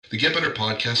The Get Better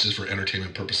podcast is for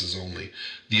entertainment purposes only.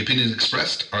 The opinions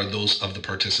expressed are those of the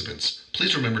participants.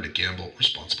 Please remember to gamble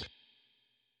responsibly.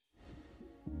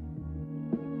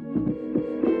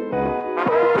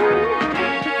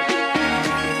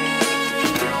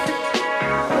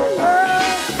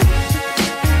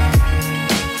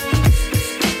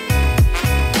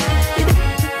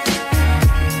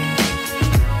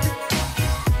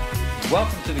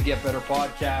 Welcome to the Get Better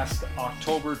podcast,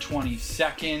 October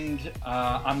 22nd.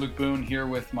 I'm Luke Boone here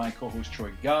with my co-host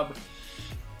Troy Gubb.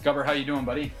 Gubber, how you doing,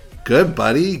 buddy? Good,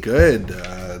 buddy. Good.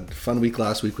 Fun week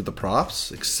last week with the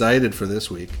props. Excited for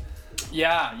this week.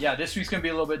 Yeah. This week's going to be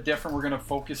a little bit different. We're going to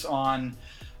focus on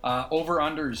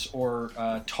over-unders or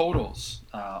totals.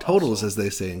 Totals, also, as they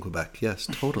say in Quebec. Yes,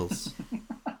 totals.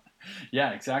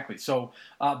 Yeah, exactly. So,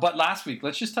 but last week,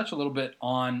 let's just touch a little bit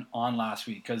on last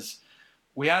week because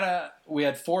we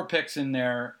had 4 picks in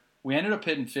there. We ended up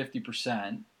hitting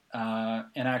 50%, and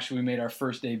actually we made our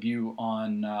first debut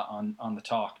on the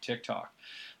TikTok,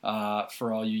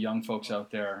 for all you young folks out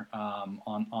there,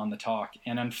 on the talk.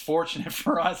 And unfortunate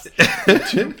for us, the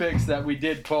 2 picks that we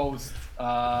did post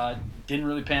didn't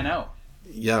really pan out.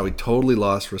 Yeah, we totally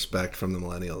lost respect from the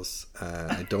millennials.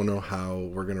 I don't know how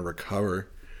we're going to recover.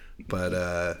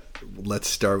 But let's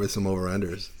start with some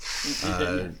over-unders.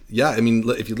 Yeah, I mean,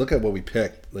 if you look at what we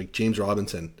picked, like James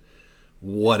Robinson,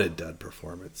 what a dud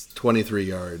performance. 23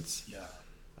 yards.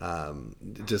 Yeah.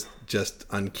 Just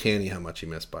uncanny how much he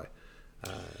missed by.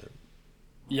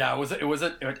 Yeah, it was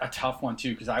a tough one,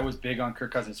 too, because I was big on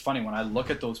Kirk Cousins. It's funny, when I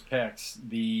look at those picks,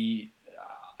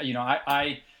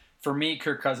 for me,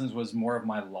 Kirk Cousins was more of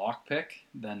my lock pick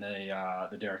than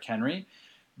the Derrick Henry.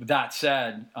 But that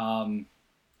said,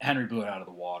 Henry blew it out of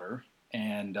the water,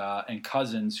 and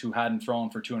Cousins, who hadn't thrown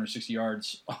for 260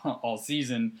 yards all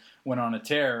season, went on a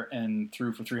tear and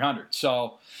threw for 300.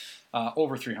 So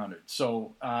over 300.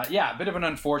 So a bit of an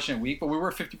unfortunate week, but we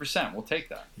were 50%. We'll take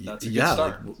that. That's a good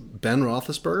start. Like Ben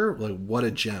Roethlisberger, like what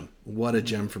a gem! What a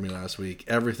gem for me last week.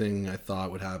 Everything I thought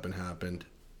would happen happened.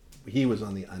 He was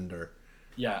on the under.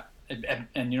 Yeah,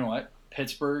 and you know what?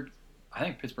 Pittsburgh. I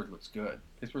think Pittsburgh looks good.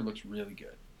 Pittsburgh looks really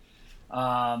good.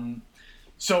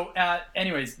 So,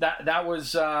 anyways, that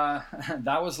was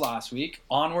last week.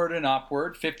 Onward and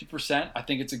upward, 50%. I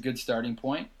think it's a good starting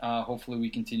point. Hopefully, we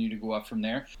continue to go up from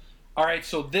there. All right.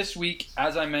 So this week,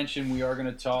 as I mentioned, we are going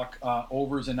to talk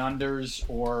overs and unders,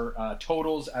 or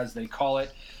totals, as they call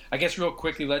it. I guess real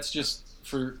quickly, let's just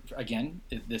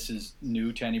if this is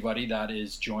new to anybody that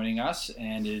is joining us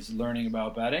and is learning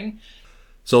about betting.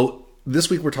 So this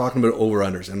week we're talking about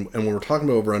over-unders, and when we're talking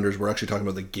about over-unders, we're actually talking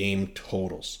about the game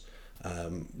totals.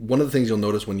 One of the things you'll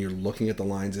notice when you're looking at the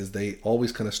lines is they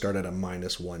always kind of start at a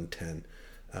minus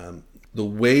 110. The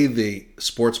way the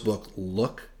sportsbook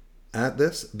look at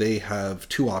this, they have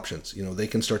 2 options. You know, they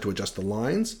can start to adjust the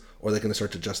lines, or they can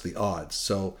start to adjust the odds.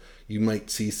 So you might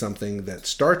see something that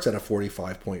starts at a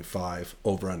 45.5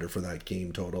 over-under for that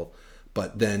game total,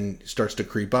 but then starts to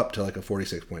creep up to like a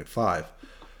 46.5.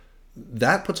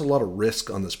 That puts a lot of risk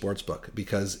on the sportsbook,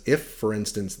 because if, for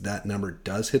instance, that number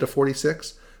does hit a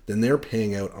 46, then they're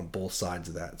paying out on both sides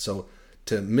of that. So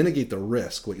to mitigate the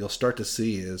risk, what you'll start to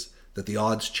see is that the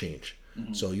odds change.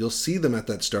 Mm-hmm. So you'll see them at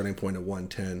that starting point of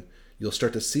 110. You'll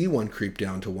start to see one creep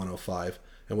down to 105.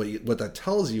 And what that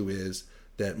tells you is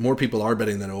that more people are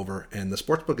betting that over, and the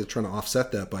sportsbook is trying to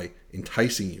offset that by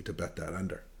enticing you to bet that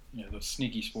under. Yeah, those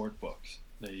sneaky sport books.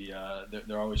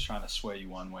 They're always trying to sway you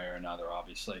one way or another,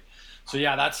 obviously. So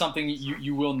yeah, that's something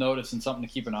you will notice and something to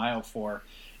keep an eye out for.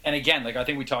 And again, like I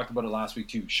think we talked about it last week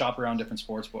too, shop around different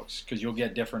sports books, because you'll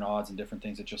get different odds and different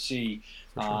things that you'll see.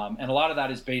 Sure. And a lot of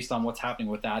that is based on what's happening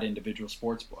with that individual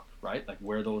sports book, right? Like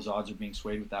where those odds are being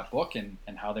swayed with that book, and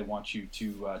how they want you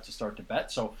to start to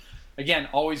bet. So again,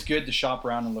 always good to shop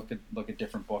around and look at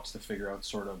different books to figure out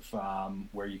sort of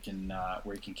where you can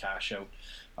cash out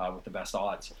with the best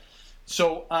odds.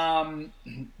 So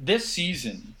this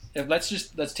season,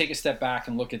 let's take a step back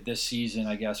and look at this season,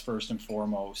 I guess, first and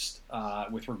foremost,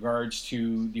 with regards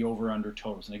to the over-under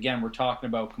totals. And again, we're talking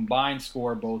about combined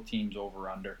score, both teams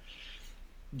over-under.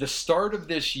 The start of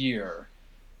this year,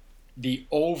 the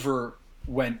over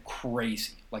went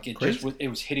crazy. Like it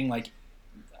was hitting like,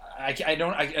 I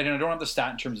don't have the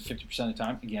stat in terms of 50% of the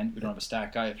time. Again, we don't have a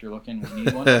stat guy. If you're looking, we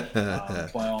need one.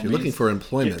 If you're looking for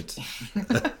employment,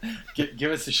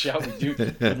 give us a shout.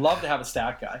 We'd love to have a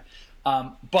stat guy.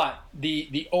 But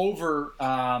the over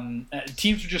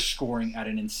teams are just scoring at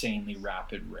an insanely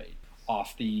rapid rate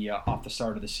off the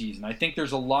start of the season. I think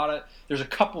there's a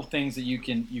couple things that you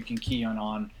can key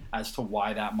on as to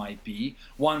why that might be.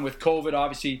 One, with COVID,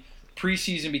 obviously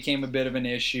preseason became a bit of an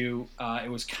issue.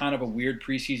 It was kind of a weird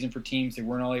preseason for teams. They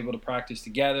weren't all able to practice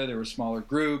together. There were smaller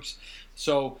groups.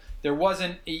 So there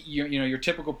wasn't your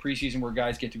typical preseason where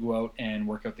guys get to go out and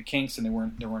work out the kinks, and there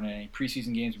weren't any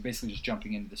preseason games. We're basically just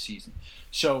jumping into the season.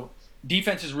 So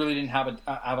defenses really didn't have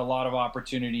a lot of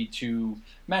opportunity to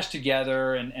mesh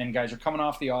together, and guys are coming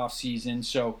off the off season.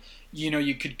 So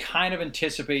you could kind of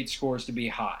anticipate scores to be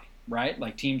high, right?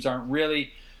 Like teams aren't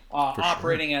really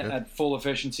operating at full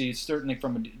efficiency, certainly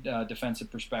from a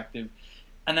defensive perspective.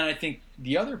 And then I think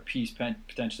the other piece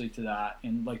potentially to that,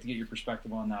 and like to get your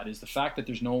perspective on that, is the fact that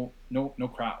there's no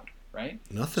crowd, right?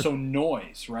 Nothing. So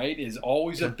noise, right, is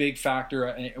always a big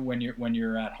factor when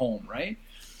you're at home, right?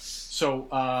 So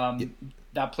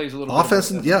that plays a little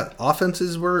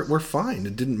offenses were fine.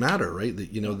 It didn't matter, right?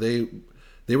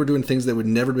 They were doing things they would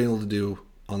never be able to do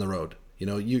on the road.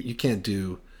 You can't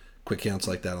do quick counts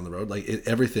like that on the road. Like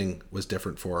everything was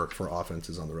different for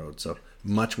offenses on the road. So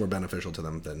much more beneficial to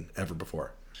them than ever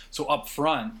before. So up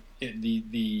front,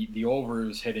 the over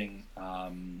is hitting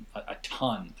a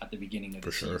ton at the beginning of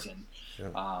the season.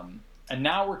 Yeah. And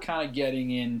now we're kind of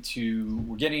getting into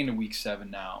week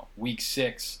 7 now. Week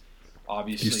 6,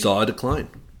 obviously, you saw a decline.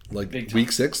 Like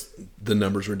week 6, the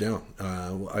numbers were down.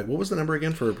 What was the number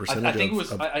again for a percentage?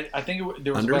 I think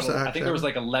there was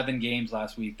like 11 games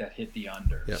last week that hit the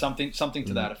under. Yeah. Something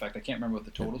to that effect. I can't remember what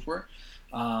the totals were,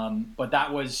 but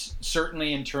that was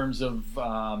certainly in terms of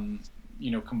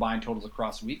combined totals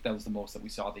across the week. That was the most that we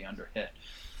saw the under hit.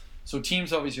 So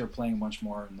teams obviously are playing much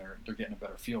more, and they're getting a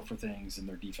better feel for things, and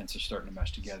their defense is starting to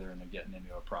mesh together, and they're getting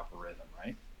into a proper rhythm,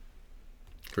 right?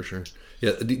 For sure.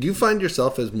 Yeah. Do you find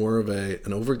yourself as more of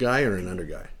an over guy or an under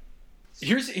guy?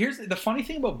 Here's the funny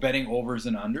thing about betting overs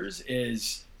and unders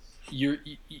is you're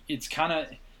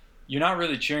not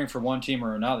really cheering for one team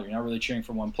or another. You're not really cheering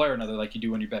for one player or another like you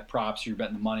do when you bet props. You're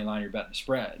betting the money line. You're betting the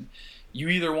spread. You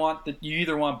either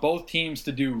want both teams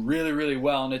to do really, really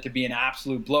well and it to be an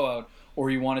absolute blowout, or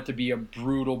you want it to be a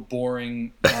brutal,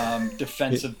 boring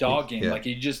defensive dog game. Yeah. Like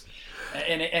you just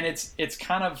and it's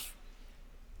kind of,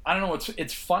 I don't know.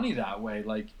 It's funny that way.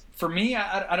 Like for me,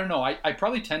 I don't know. I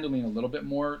probably tend to lean a little bit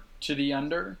more to the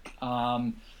under,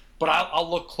 but I'll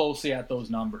look closely at those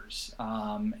numbers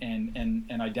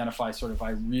and identify sort of.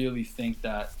 I really think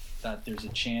that there's a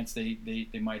chance they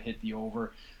might hit the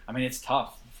over. I mean, it's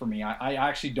tough for me. I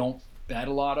actually don't bet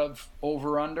a lot of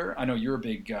over under. I know you're a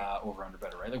big over under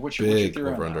better, right? Like what's your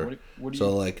theory on that? What do you?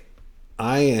 Like.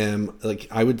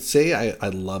 I would say I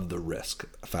love the risk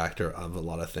factor of a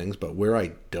lot of things, but where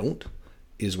I don't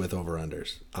is with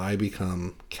over-unders. I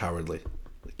become cowardly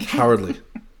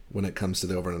when it comes to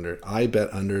the over-under. I bet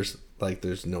unders like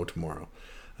there's no tomorrow.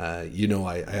 I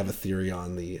have a theory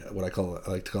on what I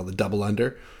like to call the double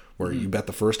under, where you bet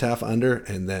the first half under,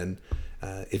 and then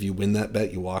if you win that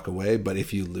bet, you walk away. But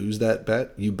if you lose that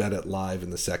bet, you bet it live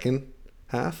in the second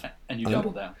half. And you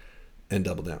double down. And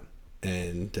double down.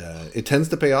 And it tends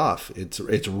to pay off.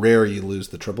 It's rare you lose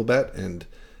the triple bet, and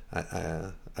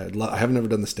I haven't ever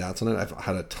done the stats on it. I've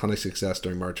had a ton of success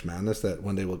during March Madness that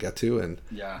one day we'll get to and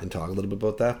talk a little bit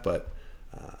about that. But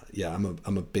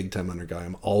I'm a big time under guy.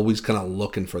 I'm always kind of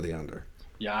looking for the under.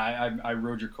 Yeah, I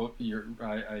rode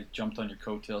I jumped on your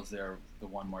coattails there, the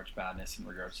one March Madness in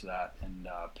regards to that, and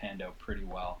panned out pretty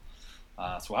well.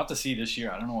 So we'll have to see this year.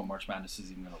 I don't know what March Madness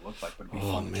is even going to look like, but it'd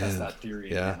be fun to test that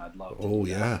theory again. I'd love to. Oh,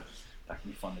 yeah. That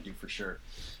could be fun to do for sure.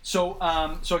 So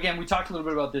again, we talked a little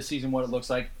bit about this season, what it looks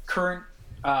like. Current,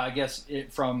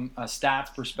 from a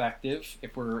stats perspective,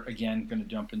 if we're, again, going to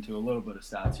jump into a little bit of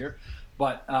stats here.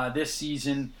 But this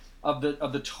season, of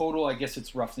the total, I guess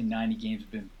it's roughly 90 games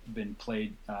have been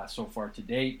played so far to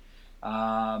date.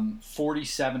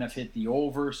 47 have hit the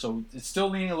over, so it's still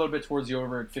leaning a little bit towards the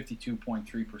over at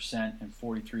 52.3% and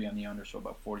 43 on the under, so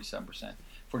about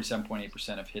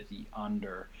 47.8% have hit the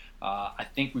under. I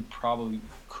think we probably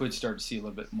could start to see a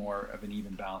little bit more of an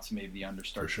even balance, and maybe the under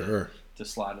starts to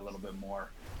slide a little bit more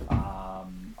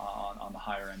on the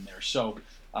higher end there. So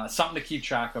something to keep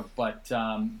track of. But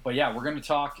yeah, we're going to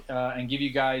talk and give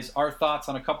you guys our thoughts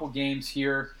on a couple games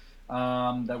here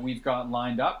that we've got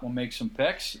lined up. We'll make some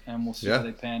picks and we'll see how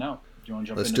they pan out. Do you want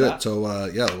to jump into that? Let's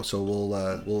do it. So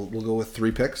we'll go with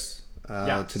 3 picks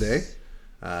today.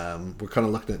 We're kind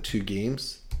of looking at 2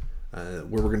 games. Where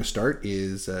we're going to start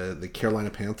is the Carolina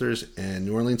Panthers and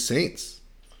New Orleans Saints.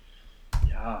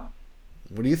 Yeah.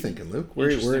 What are you thinking, Luke? Where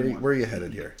are you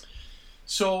headed here?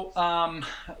 So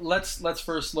let's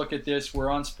first look at this. We're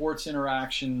on Sports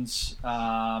Interactions,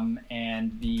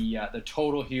 and the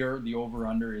total here, the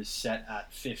over/under, is set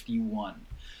at 51.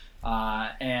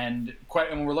 And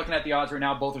we're looking at the odds right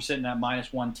now, both are sitting at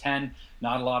minus 110.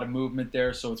 Not a lot of movement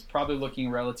there, so it's probably looking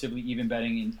relatively even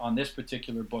betting on this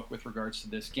particular book with regards to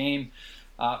this game.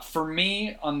 For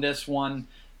me on this one,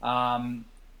 I'm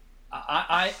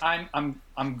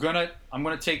gonna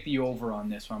take the over on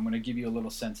this one. I'm gonna give you a little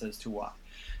sense as to why.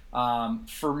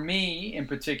 For me in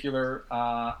particular,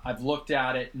 I've looked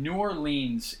at it. New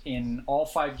Orleans, in all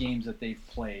 5 games that they've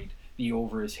played, the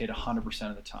over is hit 100%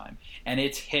 of the time, and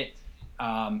it's hit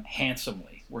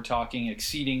handsomely. We're talking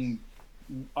exceeding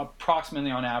approximately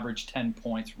on average 10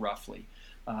 points roughly.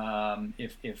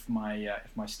 If my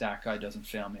stat guy doesn't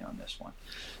fail me on this one.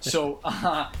 So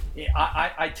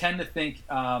I tend to think,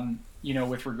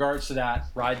 with regards to that,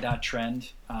 ride that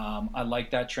trend. I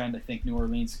like that trend. I think New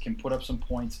Orleans can put up some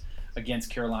points against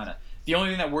Carolina. The only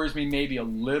thing that worries me maybe a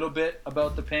little bit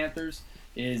about the Panthers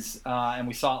is, and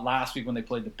we saw it last week when they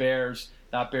played the Bears,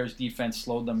 that Bears defense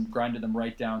slowed them, grinded them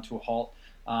right down to a halt.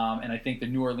 And I think the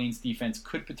New Orleans defense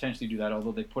could potentially do that,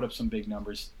 although they put up some big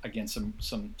numbers against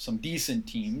some decent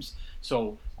teams.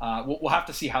 So we'll have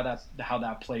to see how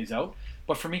that plays out.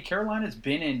 But for me, Carolina's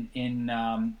been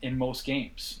in most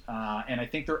games, and I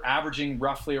think they're averaging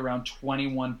roughly around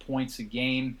 21 points a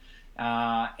game.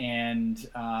 And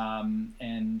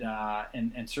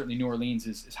certainly New Orleans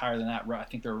is higher than that. I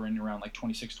think they're in around like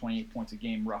 26, 28 points a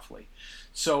game roughly.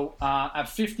 So at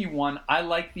 51, I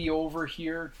like the over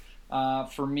here.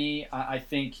 For me, I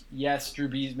think, yes, Drew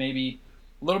Brees maybe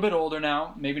a little bit older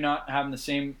now, maybe not having the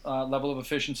same level of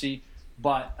efficiency,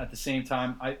 but at the same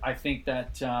time, I think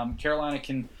that Carolina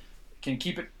can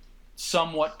keep it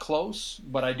somewhat close,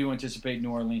 but I do anticipate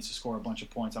New Orleans to score a bunch of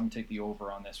points. I'm going to take the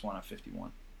over on this one at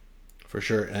 51. For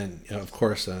sure. And, of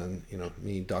course,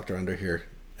 me, Dr. Under here,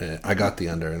 I got the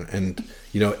under. And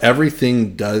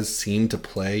everything does seem to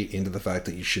play into the fact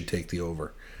that you should take the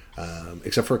over.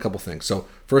 Except for a couple things. So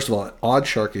first of all,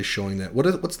 OddsShark is showing that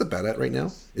what's the bet at right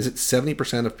now? Is it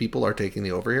 70% of people are taking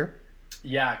the over here?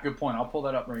 Yeah, good point. I'll pull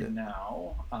that up right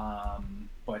now.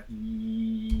 But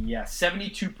yeah,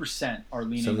 72% are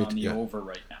leaning on the over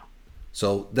right now.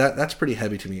 So that's pretty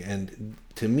heavy to me. And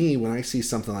to me, when I see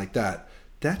something like that,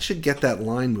 that should get that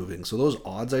line moving. So those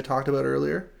odds I talked about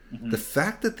earlier, the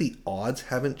fact that the odds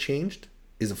haven't changed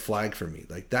is a flag for me.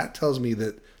 Like, that tells me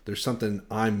that there's something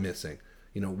I'm missing.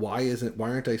 Why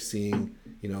aren't I seeing,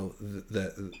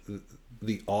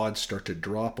 the odds start to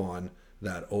drop on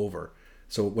that over?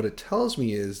 So what it tells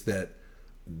me is that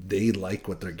they like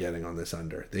what they're getting on this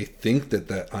under. They think that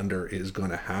that under is going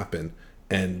to happen,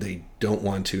 and they don't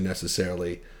want to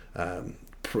necessarily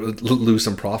lose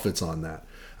some profits on that.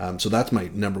 So that's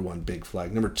my number one big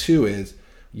flag. Number two is,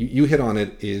 you hit on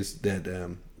it, is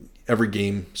that every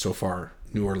game so far,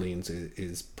 New Orleans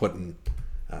is putting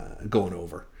going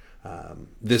over.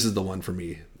 This is the one for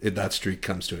me. That streak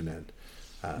comes to an end.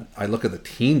 I look at the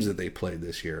teams that they played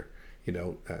this year.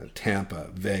 Tampa,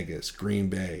 Vegas, Green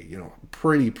Bay.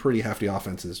 Pretty hefty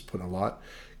offenses, putting a lot.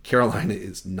 Carolina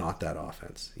is not that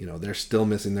offense. They're still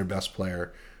missing their best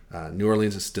player. New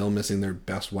Orleans is still missing their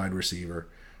best wide receiver.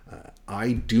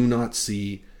 I do not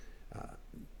see.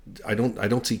 I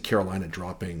don't see Carolina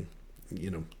dropping,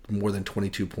 more than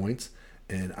 22 points.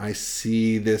 And I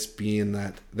see this being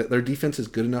that their defense is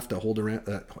good enough to hold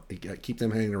around, keep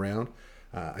them hanging around.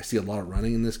 I see a lot of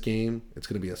running in this game. It's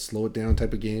going to be a slow it down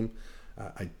type of game.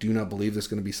 I do not believe there's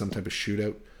going to be some type of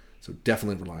shootout. So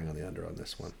definitely relying on the under on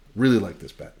this one. Really like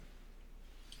this bet.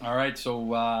 All right,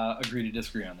 so agree to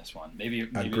disagree on this one. Maybe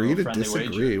agree to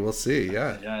disagree. Wager. We'll see.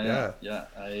 Yeah.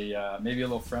 Maybe a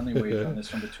little friendly wager on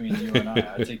this one between you and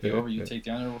I. I take the over, you take the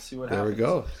under. We'll see what happens. There we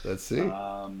go. Let's see.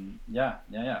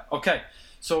 Yeah. Okay,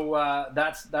 so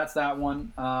that's that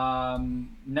one.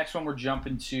 Next one we're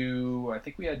jumping to. I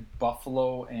think we had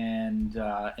Buffalo and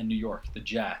New York, the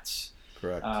Jets.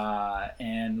 Correct.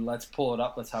 And let's pull it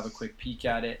up. Let's have a quick peek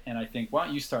at it. And I think, why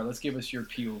don't you start? Let's give us your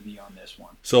POV on this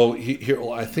one. So here,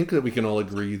 I think that we can all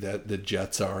agree that the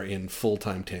Jets are in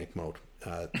full-time tank mode.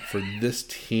 For this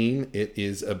team, it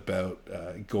is about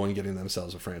getting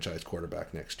themselves a franchise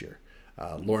quarterback next year.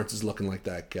 Lawrence is looking like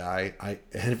that guy.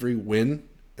 Every win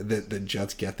that the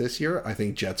Jets get this year, I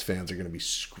think Jets fans are going to be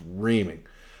screaming.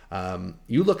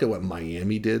 You look at what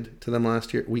Miami did to them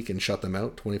last year. We can shut them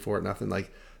out 24-0.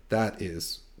 Like, that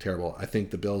is terrible. I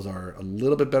think the Bills are a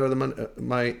little bit better than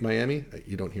Miami.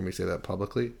 You don't hear me say that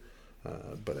publicly,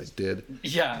 but I did.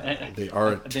 Yeah, they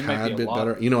are a tad bit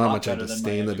better. You know how much I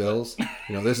disdain the Bills.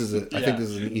 This is I think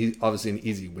this is obviously an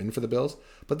easy win for the Bills.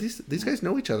 But these guys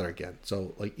know each other again.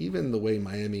 So, like, even the way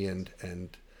Miami and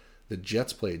the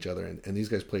Jets play each other, and these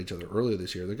guys play each other earlier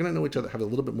this year, they're going to know each other, have a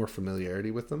little bit more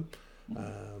familiarity with them.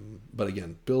 But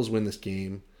again, Bills win this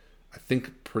game. I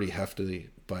think pretty heftily,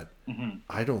 but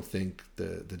I don't think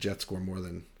the Jets score more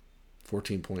than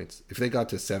 14 points. If they got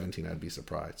to 17, I'd be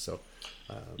surprised. So,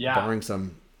 barring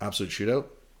some absolute shootout,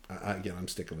 again, I'm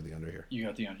sticking with the under here. You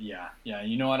got the under, yeah.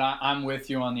 You know what? I'm with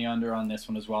you on the under on this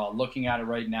one as well. Looking at it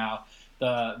right now,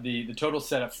 the total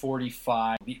set at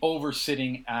 45, the over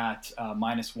sitting at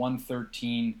minus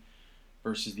 113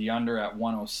 versus the under at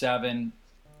 107.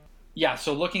 Yeah,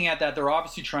 so looking at that, they're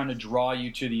obviously trying to draw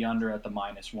you to the under at the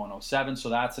minus 107. So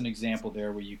that's an example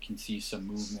there where you can see some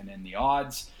movement in the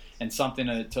odds and something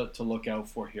to look out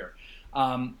for here.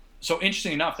 So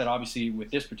interesting enough that obviously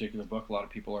with this particular book, a lot of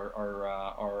people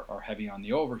are heavy on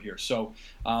the over here. So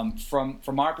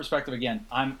from our perspective, again,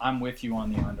 I'm with you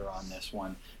on the under on this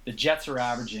one. The Jets are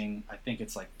averaging, I think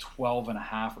it's like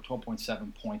 12.5 or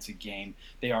 12.7 points a game.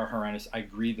 They are horrendous. I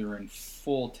agree, they're in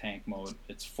full tank mode.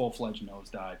 It's full-fledged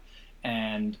nosedive.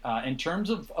 And in terms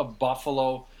of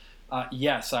Buffalo,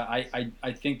 yes, I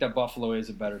think that Buffalo is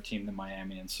a better team than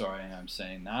Miami, and sorry I'm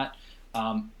saying that.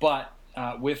 But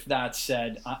with that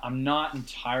said, I'm not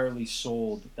entirely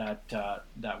sold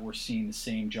that we're seeing the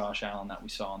same Josh Allen that we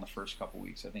saw in the first couple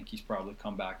weeks. I think he's probably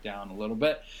come back down a little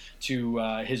bit to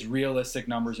his realistic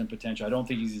numbers and potential. I don't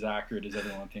think he's as accurate as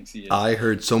everyone thinks he is. I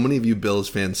heard so many of you Bills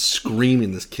fans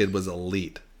screaming this kid was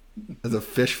elite. As a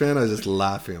Fish fan, I was just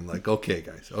laughing. I'm like, okay,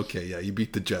 guys. Okay, yeah, you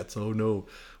beat the Jets. Oh, no.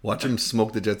 Watch him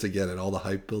smoke the Jets again and all the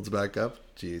hype builds back up.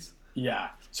 Jeez.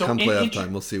 Yeah. So come playoff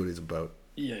time, we'll see what he's about.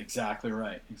 Yeah, exactly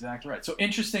right. So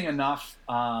interesting enough,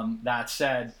 that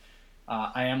said,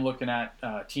 I am looking at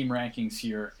team rankings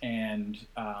here, and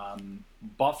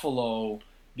Buffalo,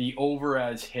 the over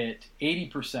has hit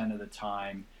 80% of the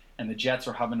time, and the Jets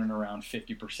are hovering around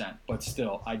 50%. But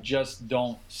still, I just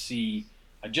don't see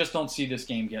this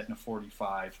game getting a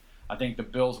 45. I think the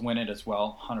Bills win it as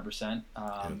well, 100%.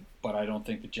 But I don't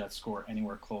think the Jets score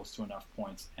anywhere close to enough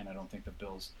points, and I don't think the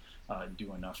Bills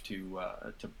do enough to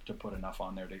put enough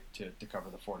on there to cover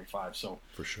the 45. So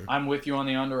for sure, I'm with you on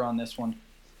the under on this one.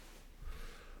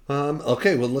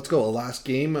 Okay, well, let's go. A last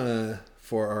game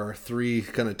for our 3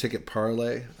 kind of ticket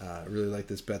parlay. I really like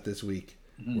this bet this week.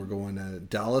 We're going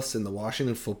Dallas and the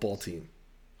Washington football team.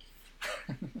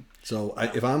 So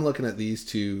if I'm looking at these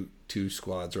two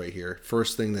squads right here,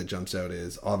 first thing that jumps out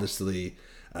is obviously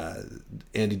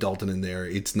Andy Dalton in there.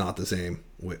 It's not the same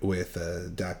with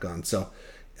Dak gone. So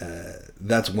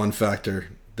that's one factor.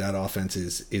 That offense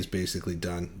is basically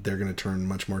done. They're going to turn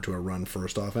much more to a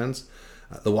run-first offense.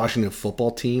 The Washington football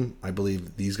team, I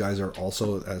believe these guys are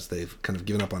also, as they've kind of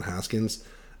given up on Haskins,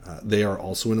 they are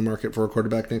also in the market for a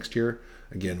quarterback next year.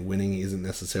 Again, winning isn't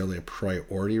necessarily a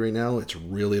priority right now. It's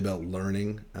really about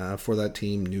learning for that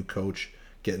team, new coach,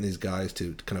 getting these guys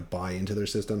to kind of buy into their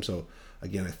system. So,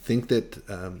 again, I think that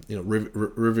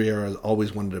Rivera has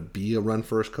always wanted to be a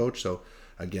run-first coach. So,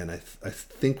 again, I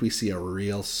think we see a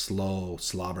real slow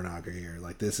slobber knocker here.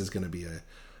 Like, this is going to be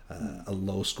a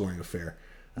low-scoring affair.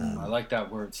 I like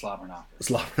that word, slobber knocker.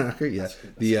 Slobber knocker, yeah.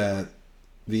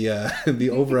 The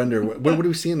over under. What are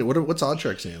we seeing? What's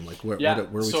OddsShark saying? Like where are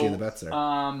we seeing the bets there?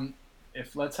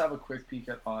 If let's have a quick peek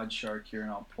at OddsShark here, and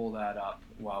I'll pull that up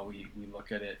while we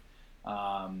look at it.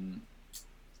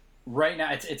 Right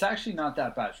now, it's actually not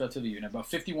that bad. It's relatively even. About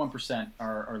 51%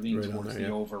 are leaning right towards there,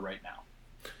 the over right now.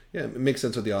 Yeah, it makes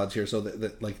sense with the odds here. So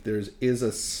that like there is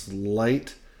a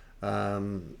slight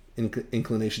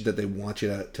inclination that they want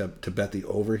you to bet the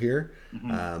over here,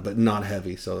 but not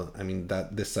heavy. So I mean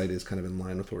that this site is kind of in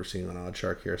line with what we're seeing on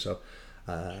OddsShark here. So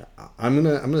I'm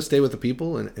gonna stay with the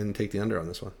people and take the under on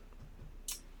this one.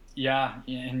 Yeah,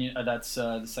 and that's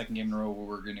the second game in a row where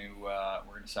we're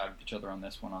gonna side with each other on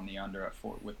this one on the under at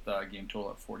 4 with game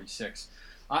total at 46.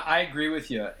 I agree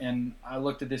with you, and I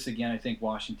looked at this again. I think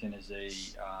Washington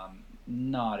is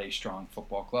not a strong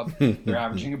football club. They're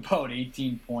averaging about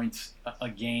 18 points a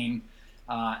game.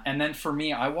 And then for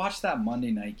me, I watched that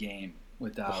Monday night game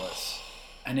with Dallas,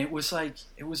 and it was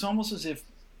almost as if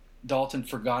Dalton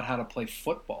forgot how to play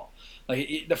football.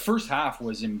 Like the first half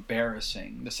was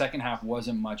embarrassing. The second half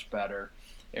wasn't much better.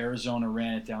 Arizona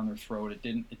ran it down their throat.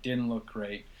 It didn't look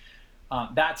great.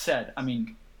 That said, I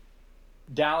mean,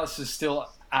 Dallas is still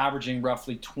averaging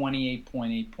roughly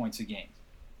 28.8 points a game.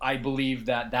 I believe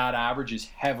that average is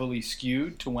heavily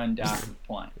skewed to when Dak is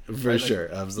playing. For sure,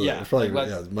 absolutely. Yeah, it's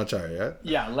probably much higher,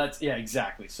 yeah? Yeah,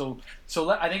 exactly. So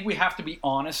I think we have to be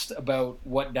honest about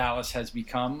what Dallas has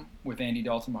become with Andy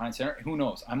Dalton behind center. Who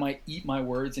knows? I might eat my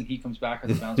words and he comes back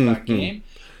with a bounce-back game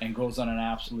and goes on an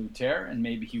absolute tear, and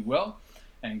maybe he will,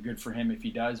 and good for him if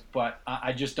he does. But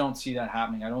I just don't see that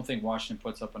happening. I don't think Washington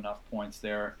puts up enough points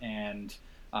there, and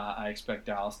I expect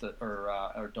Dalton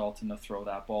to throw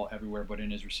that ball everywhere, but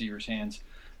in his receivers' hands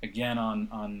again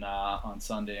on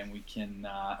Sunday, and we can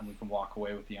walk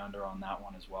away with the under on that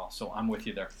one as well. So I'm with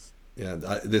you there. Yeah,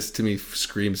 this to me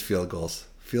screams field goals.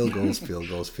 Field goals, field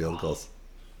goals, field goals.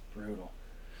 Brutal.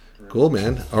 Cool,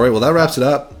 man. All right, well, that wraps it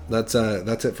up. That's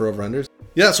it for over-unders.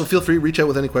 Yeah, so feel free to reach out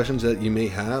with any questions that you may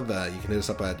have. You can hit us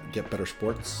up at Get Better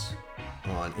Sports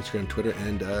on Instagram, Twitter,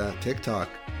 and TikTok.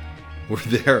 We're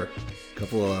there. A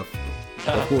couple of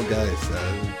guys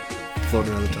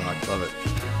floating around the talk. Love it.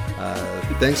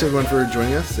 Thanks, everyone, for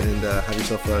joining us, and have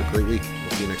yourself a great week.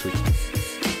 We'll see you next week.